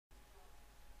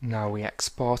Now we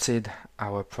exported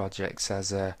our projects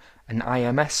as an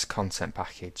IMS content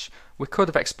package. We could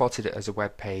have exported it as a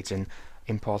web page and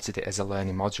imported it as a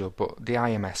learning module, but the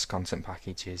IMS content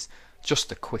package is just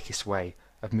the quickest way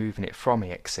of moving it from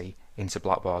eXe into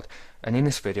Blackboard, and in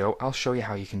this video I'll show you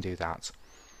how you can do that.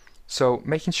 So,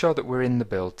 making sure that we're in the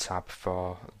Build tab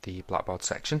for the Blackboard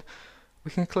section,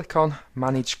 we can click on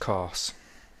Manage Course.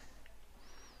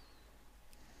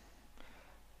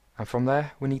 And from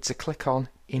there we need to click on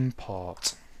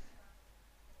Import.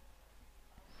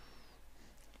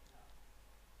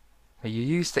 Now you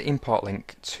use the import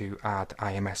link to add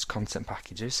IMS content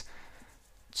packages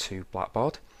to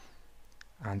Blackboard,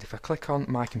 and if I click on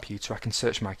my computer I can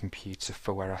search my computer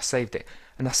for where I saved it,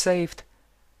 and I saved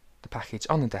the package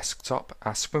on the desktop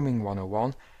as Swimming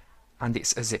 101 and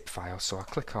it's a zip file, so I'll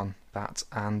click on that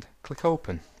and click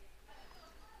Open.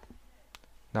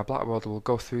 Now Blackboard will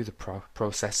go through the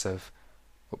process of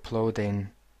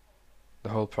uploading the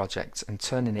whole project and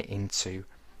turning it into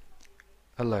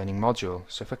a learning module.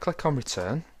 So if I click on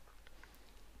Return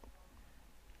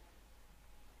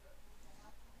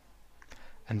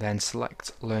and then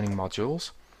select Learning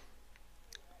Modules,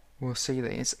 we'll see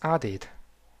that it's added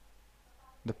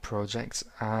the project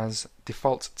as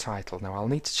default title. Now I'll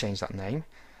need to change that name,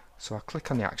 so I'll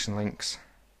click on the action links,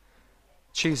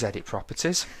 choose Edit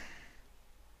Properties,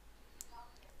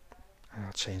 and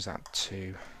I'll change that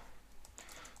to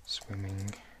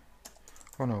Swimming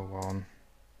 101,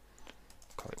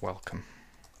 call it Welcome.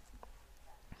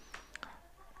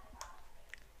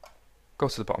 Go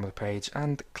to the bottom of the page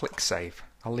and click Save.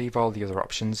 I'll leave all the other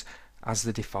options as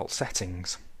the default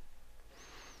settings.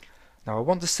 Now I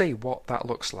want to see what that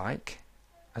looks like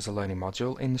as a learning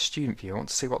module in the student view. I want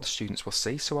to see what the students will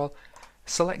see, so I'll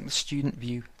select the Student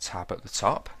View tab at the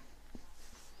top.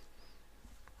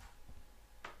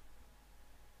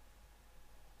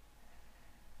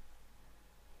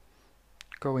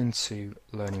 Go into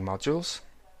Learning Modules,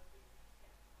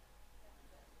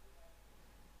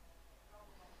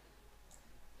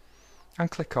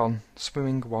 and click on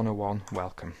Swimming 101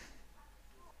 Welcome.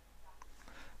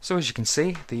 So as you can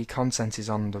see, the content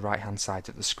is on the right hand side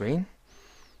of the screen,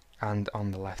 and on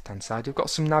the left hand side we've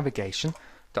got some navigation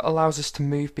that allows us to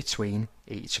move between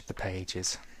each of the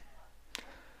pages.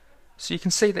 So you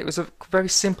can see that it was a very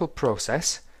simple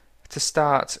process to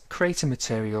start creating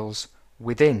materials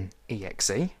within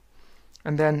eXe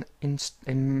and then in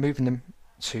moving them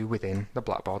to within the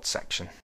Blackboard section.